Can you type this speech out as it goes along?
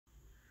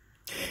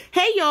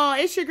Hey y'all,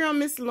 it's your girl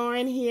Miss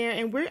Lauren here,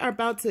 and we're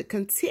about to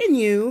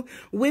continue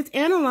with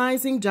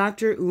analyzing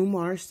Dr.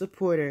 Umar's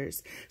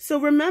supporters. So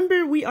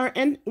remember,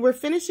 we're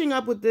finishing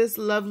up with this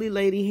lovely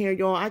lady here,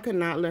 y'all. I could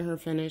not let her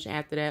finish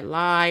after that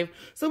live.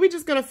 So we're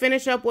just gonna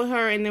finish up with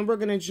her, and then we're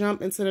gonna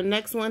jump into the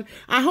next one.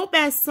 I hope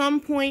at some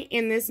point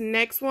in this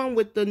next one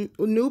with the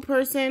new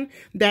person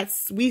that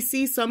we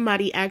see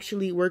somebody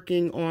actually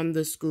working on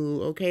the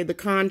school, okay? The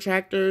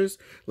contractors,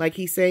 like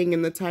he's saying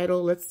in the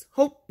title. Let's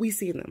hope we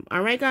see them.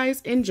 All right,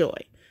 guys, enjoy.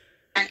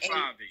 5-8. Okay.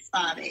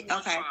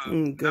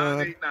 Oh, God.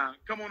 989.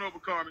 Come on over,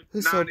 Carmen.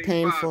 This is so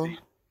painful.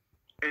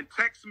 And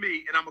text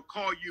me, and I'm going to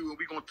call you, and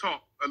we're going to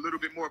talk a little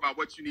bit more about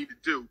what you need to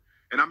do.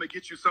 And I'm going to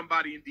get you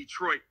somebody in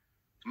Detroit.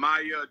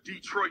 My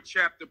Detroit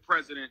chapter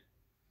president,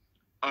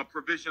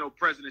 provisional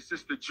president,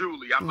 Sister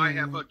Julie. I might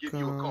have her give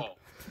you a call.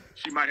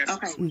 She might have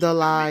the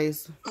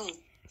lies.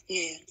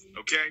 Yeah.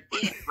 Okay?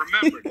 But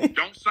remember,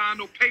 don't sign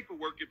no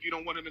paperwork if you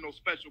don't want them in no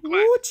special class.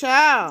 Ooh,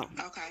 child. Okay.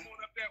 Come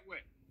on up that way.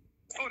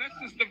 Oh,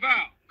 that's Sister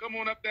Val. Come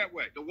on up that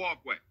way, the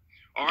walkway.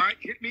 All right?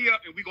 Hit me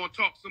up, and we're going to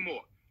talk some more.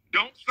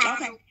 Don't sign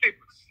no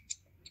papers.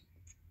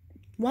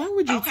 Why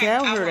would you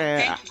tell her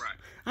that?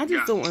 I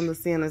just don't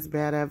understand this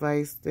bad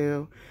advice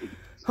still.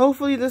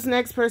 Hopefully this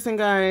next person,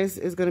 guys,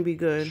 is going to be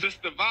good.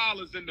 Sister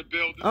Val is in the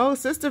building. Oh,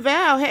 Sister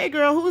Val. Hey,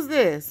 girl, who's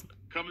this?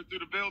 Coming through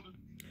the building.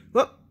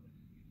 Whoop.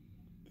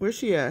 Where's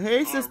she at?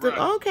 Hey, Sister.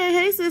 Right. Okay,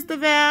 hey, Sister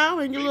Val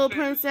and your little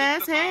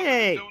princess.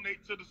 Hey.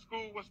 Donate to the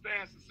school. What's the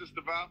answer,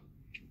 Sister Val?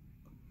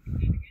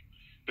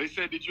 They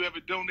said, did you ever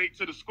donate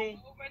to the school?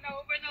 Over and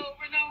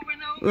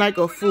over. Like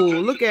a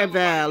fool. Look at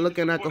Val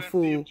looking like a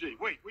fool.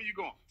 Wait, where you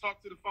going?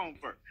 Talk to the phone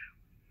first.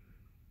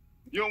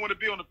 You don't want to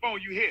be on the phone.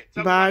 You here.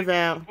 Bye,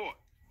 Val.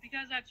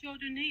 Because our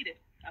children need it.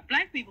 Our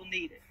black people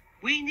need it.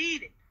 We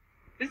need it.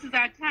 This is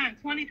our time.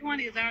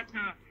 2020 is our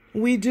time.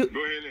 We do.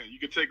 Go ahead then. You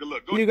can take a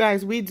look. You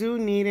guys, we do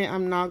need it.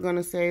 I'm not going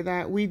to say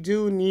that. We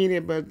do need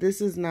it, but this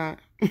is not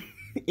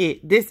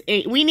it. This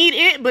ain't. We need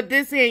it, but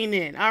this ain't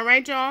it. All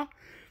right, y'all?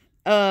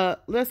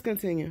 Let's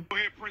continue. Go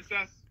ahead,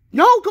 princess.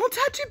 No, don't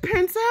touch it,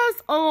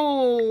 princess.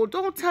 Oh,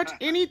 don't touch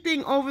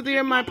anything over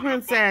there, my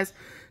princess.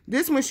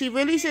 This one, she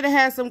really should have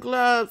had some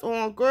gloves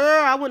on.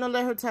 Girl, I wouldn't have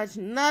let her touch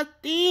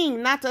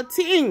nothing. Not a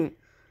thing.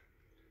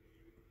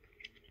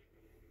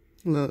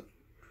 Look.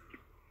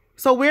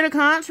 So where the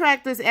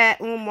contractors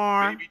at,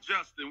 Umar? Baby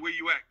Justin, where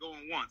you at?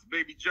 Going once.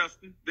 Baby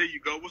Justin, there you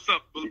go. What's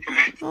up?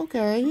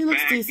 Okay, he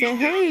looks decent.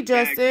 Hey,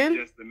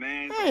 Justin.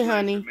 Hey,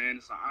 honey.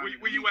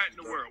 Where you at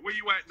in the world? Where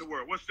you at in the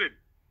world? What city?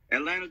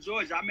 Atlanta,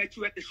 Georgia. I met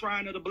you at the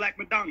Shrine of the Black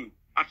Madonna.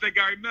 I think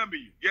I remember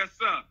you. Yes,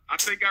 sir. I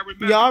think I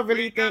remember. Y'all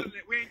really think?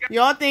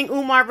 Y'all think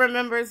Umar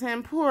remembers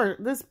him?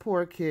 This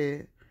poor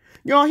kid.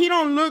 Y'all, he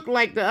don't look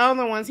like the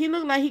other ones. He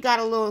look like he got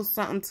a little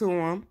something to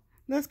him.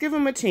 Let's give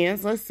him a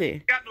chance. Let's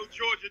see. Got no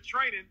Georgia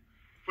training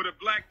for the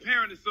Black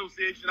Parent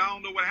Association. I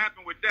don't know what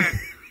happened with that.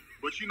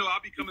 But, you know,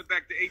 I'll be coming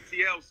back to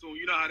ATL soon.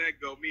 You know how that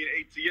go. Me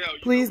and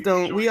ATL. Please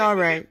don't. We all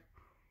right.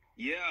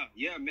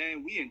 Yeah,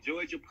 man. We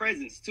enjoyed your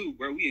presence, too,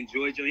 bro. We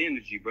enjoyed your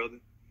energy, brother.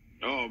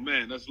 Oh,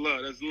 man. That's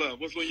love. That's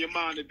love. What's on your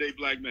mind today,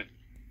 black man?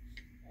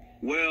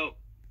 Well,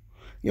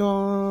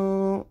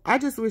 y'all, I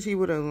just wish he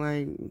would have,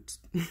 like...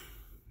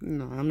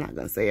 No, I'm not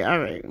going to say it. All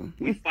right.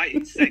 We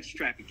fighting sex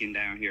trafficking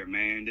down here,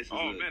 man.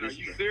 Man, are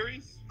you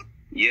serious?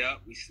 Yeah,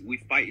 we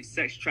fighting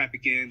sex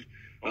trafficking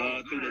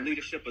through the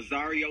leadership of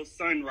Zario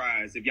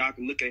Sunrise. If y'all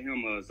can look at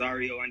him,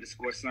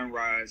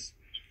 Zario_Sunrise.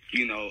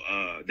 You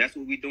know, that's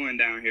what we doing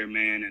down here,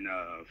 man. And,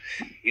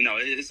 you know,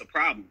 it's a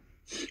problem.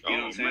 You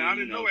know what I'm man, I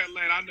didn't know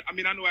Atlanta. I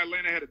mean, I know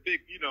Atlanta had a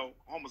big, you know,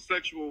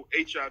 homosexual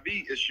HIV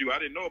issue. I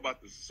didn't know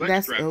about the sex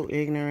That's trafficking. so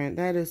ignorant.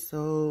 That is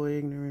so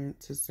ignorant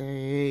to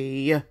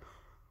say.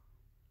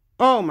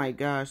 Oh, my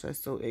gosh. That's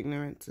so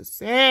ignorant to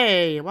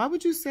say. Why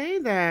would you say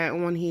that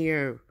on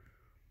here?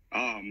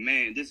 Oh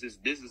man, this is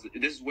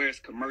where it's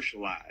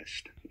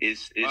commercialized.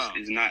 It's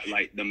not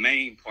like the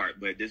main part,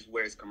 but this is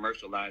where it's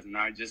commercialized. And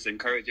I just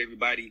encourage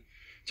everybody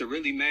to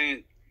really,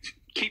 man,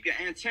 keep your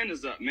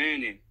antennas up,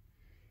 man, and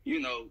you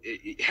know,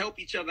 help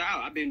each other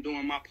out. I've been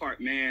doing my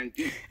part, man.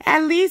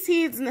 At least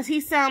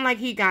he sound like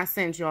he got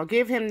sent, y'all.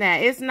 Give him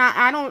that. It's not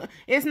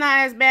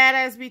as bad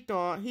as we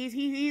thought.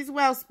 He's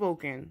well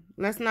spoken.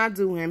 Let's not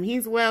do him.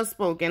 He's well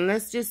spoken.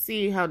 Let's just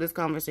see how this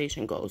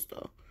conversation goes,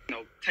 though. You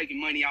know, taking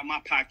money out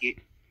my pocket.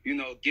 You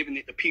know, giving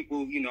it to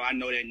people, you know, I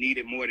know that need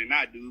it more than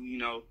I do. You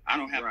know, I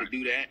don't have to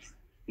do that.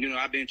 You know,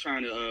 I've been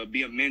trying to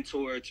be a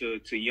mentor to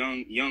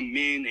young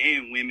men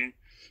and women.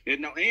 You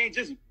know, it ain't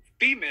just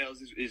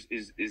females,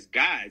 is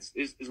guys,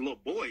 is little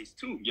boys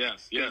too.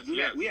 Yes. We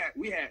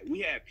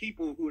had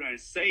people who done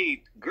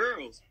saved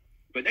girls,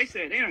 but they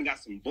said they done got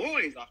some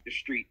boys off the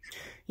streets.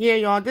 Yeah,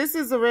 y'all, this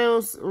is a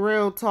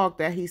real talk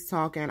that he's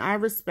talking. I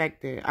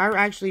respect it. I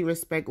actually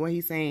respect what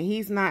he's saying.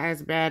 He's not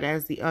as bad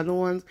as the other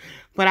ones,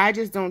 but I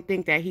just don't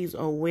think that he's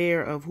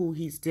aware of who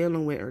he's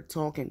dealing with or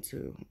talking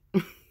to.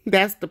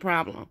 That's the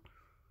problem.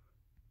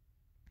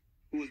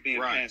 Who's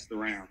being passed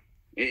around.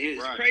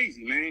 It's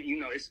crazy, man. You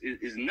know, it's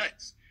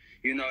nuts.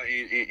 you know,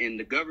 and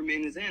the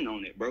government is in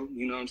on it, bro.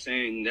 You know what I'm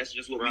saying? That's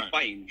just what we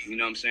fighting. You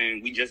know what I'm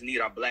saying? We just need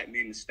our black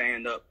men to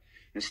stand up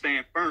and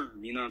stand firm.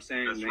 You know what I'm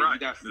saying? That's man, right.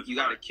 You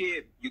got a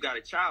kid, you got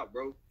a child,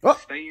 bro. Oh,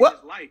 stay in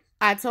his life.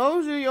 I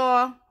told you,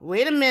 y'all.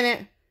 Wait a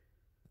minute.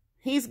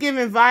 He's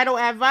giving vital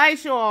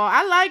advice, y'all.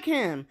 I like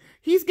him.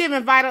 He's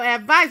giving vital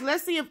advice.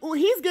 Let's see if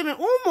he's giving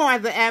Umar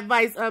the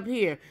advice up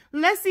here.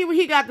 Let's see what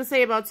he got to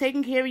say about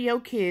taking care of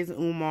your kids,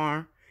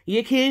 Umar.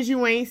 Your kids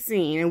you ain't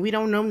seen and we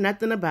don't know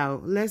nothing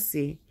about. Let's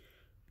see.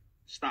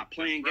 Stop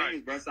playing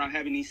games, bro. Stop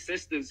having these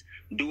sisters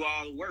do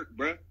all the work,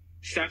 bro.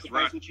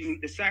 Sacrifice what you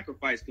need to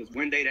sacrifice, because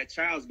one day that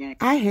child's going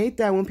to... I hate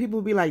that when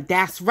people be like,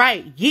 that's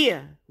right,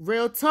 yeah.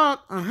 Real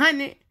talk,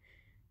 100.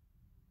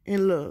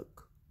 And look.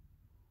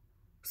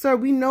 Sir,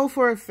 we know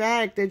for a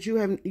fact that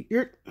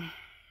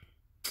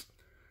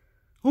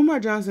Umar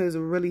Johnson is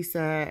really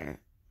sad.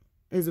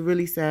 Is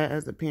really sad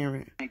as a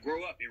parent.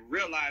 Grow up and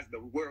realize the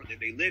world that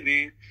they live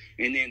in,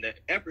 and then the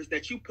efforts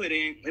that you put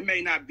in. It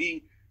may not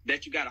be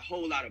that you got a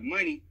whole lot of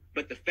money,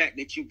 but the fact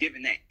that you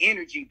giving that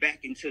energy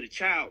back into the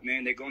child,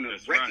 man, they're gonna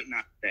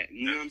recognize that.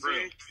 You know what I'm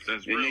saying?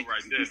 That's real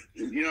right there.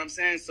 You know what I'm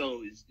saying?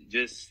 So it's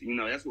just, you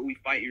know, that's what we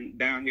fighting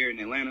down here in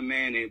Atlanta,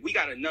 man. And we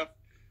got enough.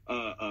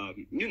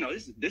 You know,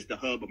 this the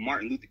hub of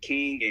Martin Luther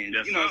King, and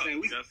yes, you know sir. what I'm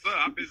saying. Yes, sir.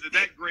 I visited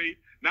that grave.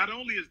 Not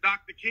only is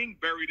Dr. King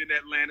buried in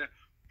Atlanta,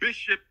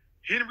 Bishop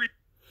Henry.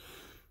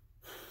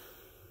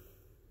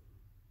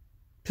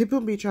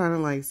 People be trying to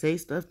like say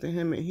stuff to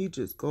him and he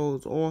just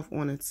goes off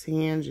on a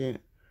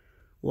tangent.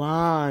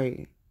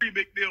 Why?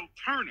 Henry McNeil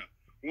Turner,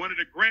 one of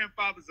the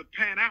grandfathers of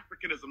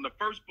Pan-Africanism, the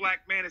first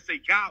black man to say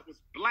God was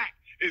black,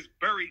 is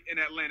buried in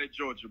Atlanta,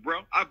 Georgia,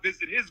 bro. I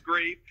visit his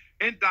grave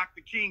and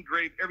Dr. King's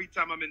grave every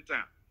time I'm in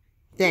town.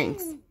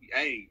 Thanks.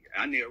 Hey,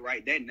 I need to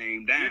write that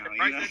name down. Yeah,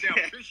 write that down.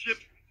 Bishop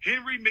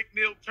Henry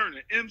McNeil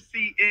Turner,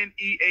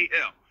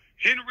 McNeal.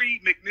 Henry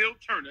McNeil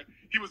Turner.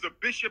 He was a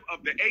bishop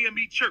of the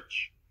AME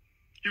Church.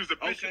 He was a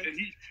bishop,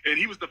 and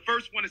he was the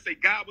first one to say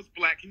God was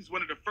black. He was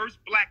one of the first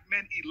black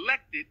men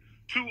elected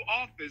to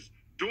office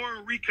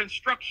during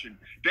Reconstruction,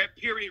 that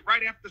period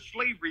right after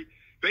slavery.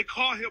 They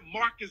call him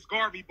Marcus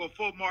Garvey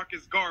before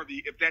Marcus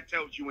Garvey, if that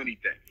tells you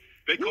anything.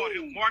 They called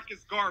him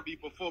Marcus Garvey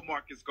before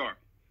Marcus Garvey.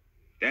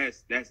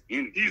 That's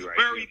energy. He's right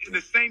buried there, in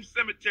the same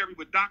cemetery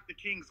with Dr.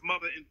 King's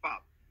mother and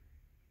father.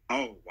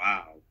 Oh,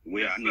 wow.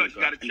 Well, yes,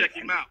 you got to check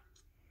him out.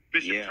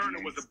 Bishop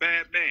Turner was a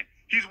bad man.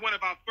 He's one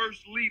of our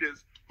first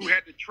leaders who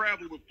had to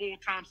travel with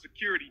full-time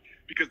security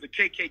because the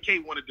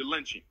KKK wanted to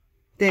lynch him.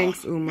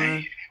 Thanks, Umar.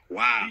 Man.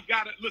 Wow. He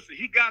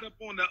got up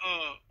on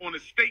the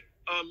state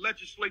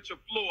legislature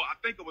floor. I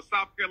think it was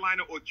South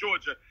Carolina or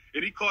Georgia,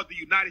 and he called the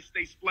United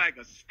States flag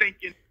a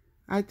stinking.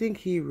 I think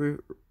he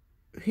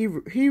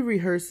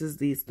rehearses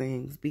these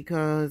things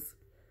because,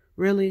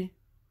 really,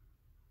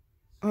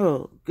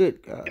 oh,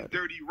 good God.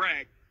 Dirty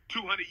rag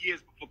 200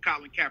 years before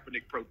Colin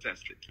Kaepernick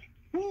protested.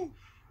 Woo.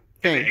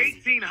 In the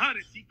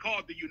 1800s, he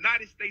called the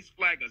United States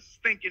flag a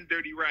stinking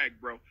dirty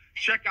rag, bro.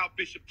 Check out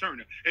Bishop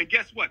Turner. And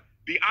guess what?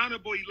 The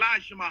Honorable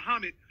Elijah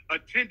Muhammad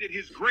attended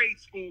his grade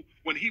school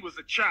when he was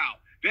a child.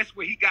 That's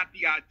where he got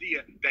the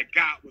idea that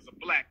God was a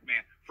black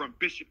man, from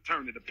Bishop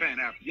Turner to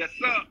Pan-African. Yes,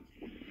 sir.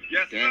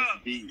 Yes, sir.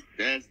 That's deep.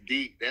 That's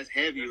deep. That's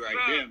heavy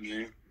there,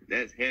 man.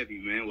 That's heavy,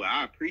 man. Well,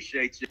 I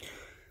appreciate you.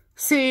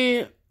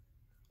 See,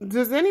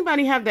 does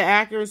anybody have the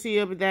accuracy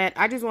of that?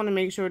 I just want to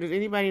make sure. Does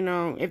anybody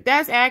know? If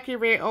that's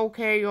accurate,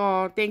 okay,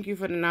 y'all. Thank you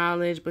for the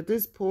knowledge. But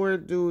this poor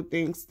dude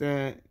thinks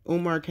that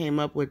Umar came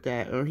up with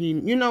that. Or he,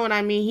 you know what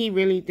I mean? He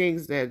really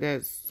thinks that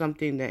that's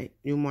something that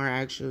Umar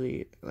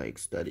actually, like,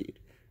 studied.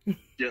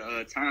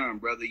 Your time,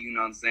 brother. You know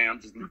what I'm saying? I'm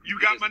just. You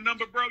got my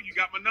number, bro? You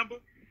got my number?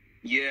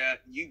 Yeah,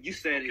 you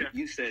said it.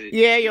 You said it.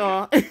 Yeah,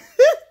 y'all.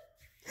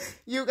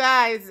 You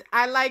guys,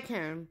 I like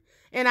him.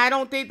 And I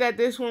don't think that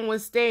this one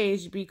was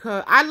staged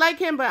because I like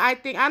him, but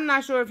I'm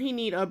not sure if he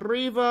need a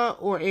breather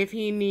or if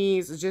he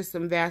needs just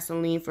some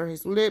Vaseline for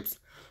his lips.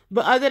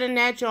 But other than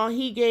that, y'all,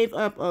 he gave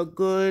up a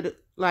good,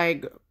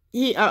 like,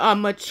 a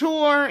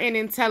mature and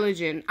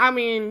intelligent. I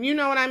mean, you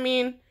know what I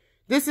mean?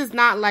 This is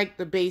not like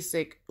the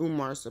basic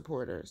Umar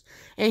supporters.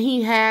 And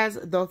he has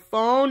the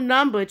phone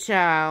number,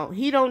 child.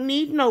 He don't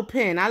need no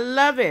pen. I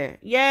love it.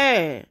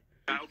 Yeah.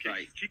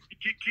 Okay.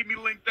 Keep me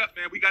linked up,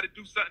 man. We got to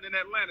do something in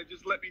Atlanta.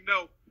 Just let me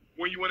know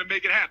when you want to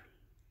make it happen.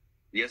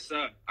 Yes,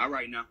 sir. All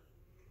right now.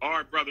 All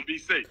right, brother. Be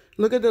safe.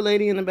 Look at the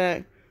lady in the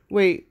back.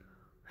 Wait.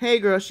 Hey,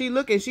 girl. She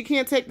looking. She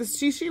can't take this.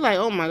 She like,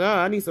 oh, my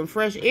God. I need some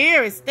fresh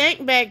air. It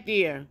stank back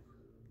there.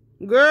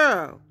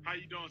 Girl. How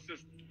you doing,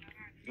 sister?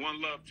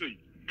 One love to you.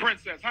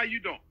 Princess, how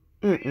you doing?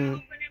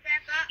 Mm-mm.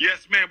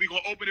 Yes, ma'am. We're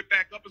going to open it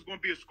back up. It's going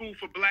to be a school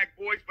for black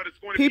boys, but it's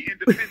going to be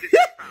independent this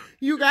time.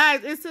 You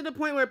guys, it's to the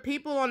point where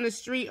people on the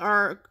street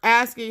are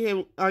asking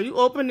him, are you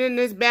opening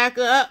this back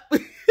up?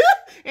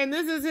 And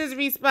this is his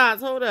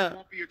response. Hold up. It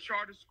won't be a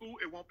charter school.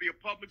 It won't be a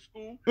public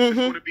school. It's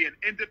going to be an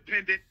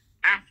independent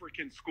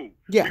African school.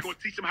 Yes. We're going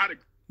to teach them how to...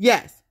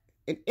 Yes.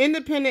 An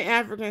independent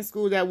African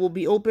school that will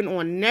be open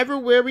on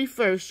February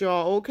 1st,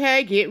 y'all.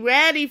 Okay? Get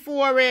ready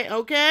for it.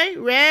 Okay?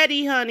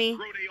 Ready, honey.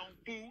 Grow their own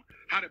food,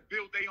 how to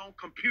build their own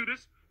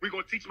computers, We're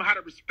going to teach them how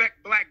to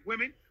respect black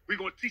women. We're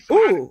going to teach them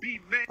how to be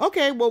men.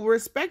 Okay, well,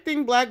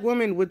 respecting black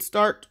women would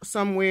start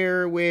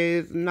somewhere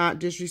with not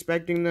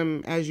disrespecting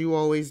them as you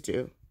always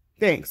do.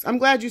 Thanks. I'm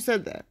glad you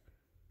said that.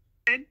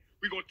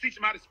 We're going to teach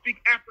them how to speak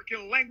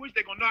African language.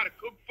 They're going to know how to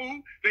cook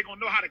food. They're going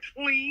to know how to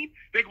clean.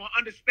 They're going to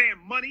understand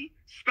money,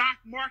 stock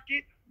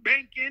market,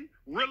 banking,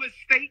 real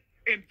estate,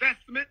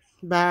 investments.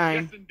 Bye.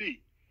 Yes,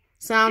 indeed.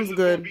 Sounds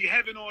good. Be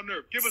heaven on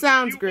earth. Give us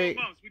Sounds a few great.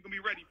 more months. We're going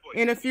to be ready for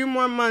you. In a few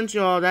more months,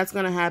 y'all, that's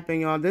going to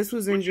happen, y'all. This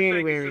was in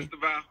January. Sister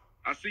Val?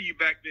 I see you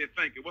back there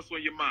thinking. What's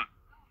on your mind?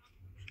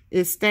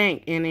 It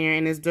stank in there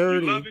and it's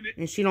dirty.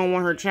 And she don't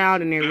want her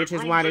child in there, which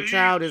is why the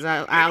child is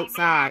outside.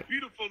 They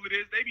don't know how beautiful it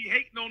is. They be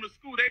hating on the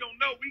school. They don't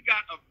know we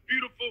got a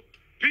beautiful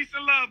piece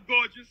of love,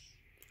 gorgeous.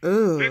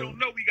 Ugh. They don't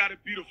know we got a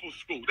beautiful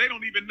school. They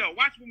don't even know.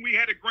 Watch when we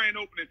had a grand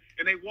opening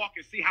and they walk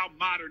and see how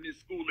modern this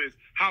school is,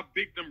 how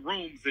big them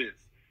rooms is.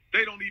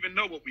 They don't even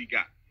know what we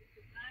got.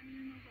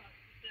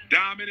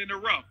 Diamond in the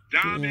rough.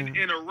 Diamond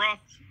in the rough.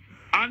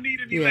 I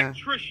need an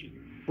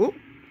electrician. Oop.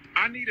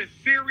 I need a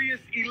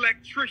serious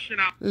electrician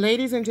out.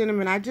 Ladies and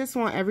gentlemen, I just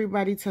want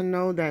everybody to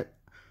know that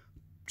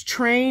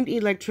trained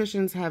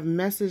electricians have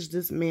messaged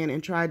this man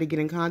and tried to get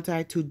in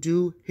contact to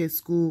do his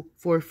school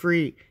for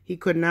free. He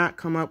could not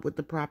come up with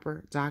the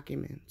proper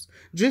documents.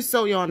 Just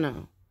so y'all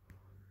know.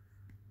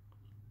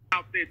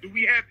 Out there, do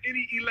we have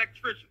any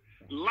electrician?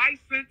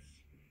 Licensed,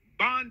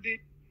 bonded,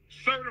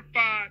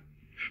 certified,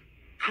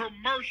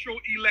 commercial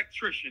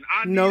electrician.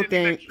 I need an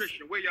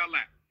electrician. Where y'all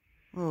at?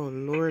 Oh,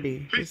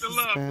 Lordy. Peace and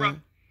love, bro.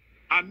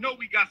 I know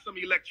we got some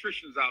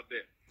electricians out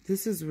there.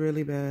 This is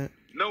really bad.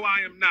 No, I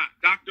am not.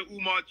 Dr.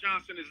 Umar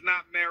Johnson is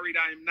not married.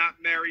 I am not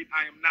married.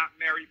 I am not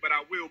married, but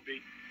I will be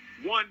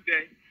one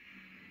day.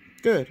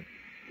 Good.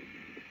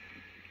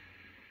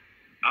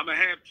 I'm going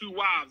to have 2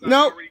 wives.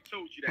 Nope. I already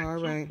told you that. All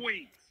 2 right.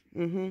 queens.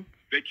 Mm-hmm.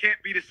 They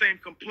can't be the same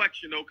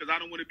complexion, though, because I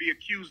don't want to be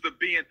accused of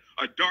being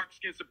a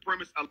dark-skinned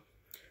supremacist.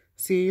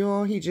 See,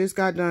 y'all, he just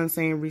got done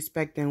saying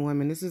respecting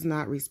women. This is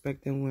not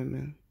respecting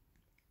women.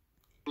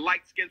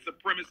 Light-skinned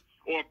supremacist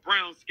or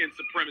brown-skinned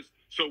supremacist.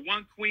 So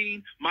one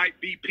queen might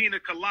be pina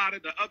colada,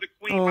 the other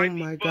queen might be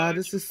fudge. Oh my God,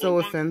 this is so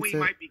offensive. One queen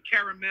might be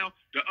caramel,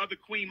 the other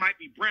queen might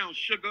be brown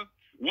sugar.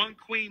 One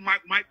queen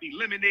might be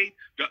lemonade,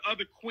 the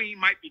other queen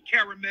might be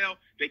caramel.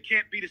 They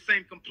can't be the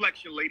same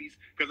complexion, ladies,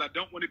 because I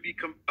don't want to be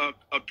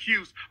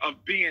accused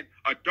of being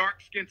a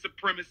dark-skinned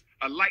supremacist,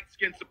 a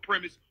light-skinned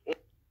supremacist.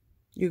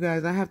 You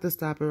guys, I have to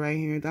stop it right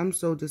here. I'm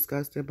so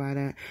disgusted by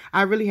that.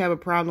 I really have a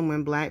problem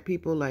when black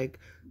people, like,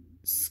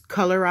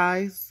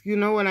 colorize, you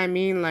know what I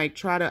mean?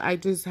 Like, I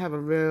just have a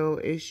real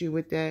issue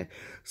with that.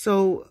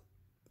 So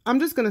I'm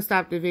just gonna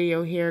stop the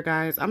video here,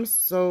 guys. I'm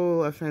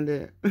so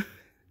offended.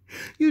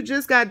 You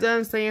just got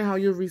done saying how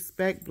you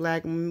respect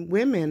black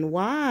women.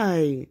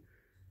 Why?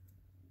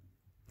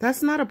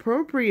 That's not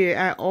appropriate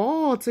at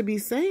all to be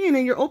saying.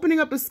 And you're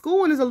opening up a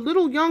school and there's a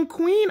little young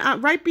queen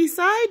right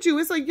beside you.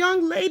 It's a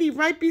young lady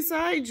right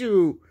beside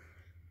you.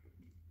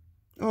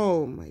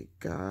 Oh my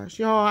gosh,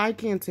 y'all, I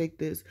can't take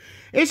this.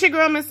 It's your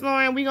girl, Miss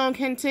Lauren. We're going to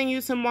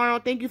continue tomorrow.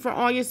 Thank you for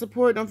all your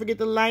support. Don't forget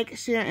to like,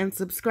 share, and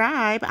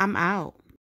subscribe. I'm out.